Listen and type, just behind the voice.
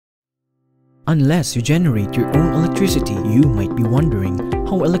Unless you generate your own electricity, you might be wondering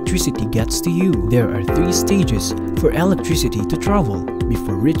how electricity gets to you. There are 3 stages for electricity to travel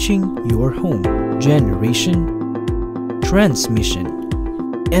before reaching your home: generation, transmission,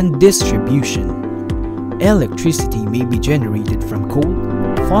 and distribution. Electricity may be generated from coal,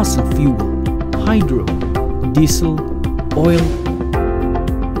 fossil fuel, hydro, diesel, oil,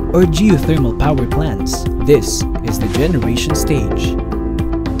 or geothermal power plants. This is the generation stage.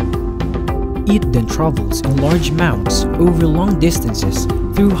 It then travels in large amounts over long distances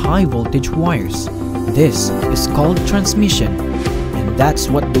through high voltage wires. This is called transmission, and that's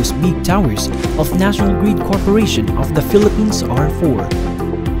what those big towers of National Grid Corporation of the Philippines are for.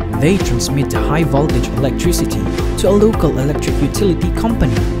 They transmit the high voltage electricity to a local electric utility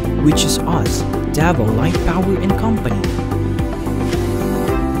company, which is us, DAVAO Light Power and Company.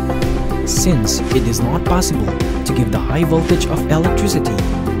 Since it is not possible to give the high voltage of electricity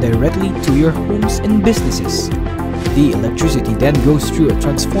directly to your homes and businesses, the electricity then goes through a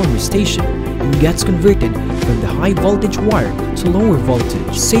transformer station and gets converted from the high voltage wire to lower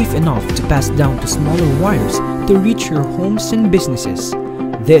voltage, safe enough to pass down to smaller wires to reach your homes and businesses.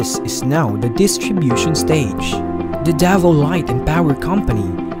 This is now the distribution stage. The DAVAO Light and Power Company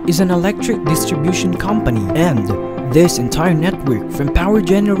is an electric distribution company, and this entire network from power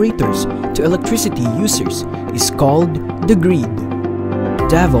generators to electricity users is called the grid.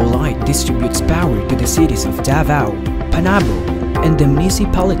 DAVAO Light distributes power to the cities of Davao, Panabo, and the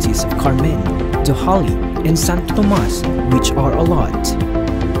municipalities of Carmen, Johali, and Santo Tomas, which are a lot.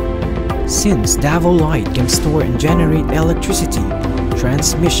 Since DAVAO Light can store and generate electricity,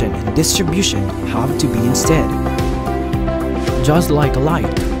 transmission and distribution have to be instead. Just like a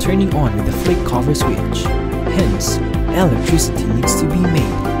light turning on with a flick cover switch. Hence, electricity needs to be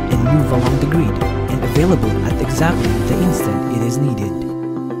made and move along the grid and available at exactly the instant it is needed.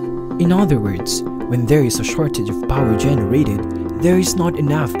 In other words, when there is a shortage of power generated, there is not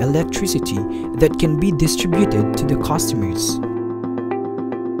enough electricity that can be distributed to the customers.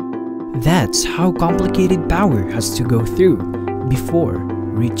 That's how complicated power has to go through before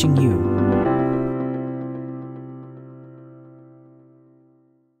reaching you.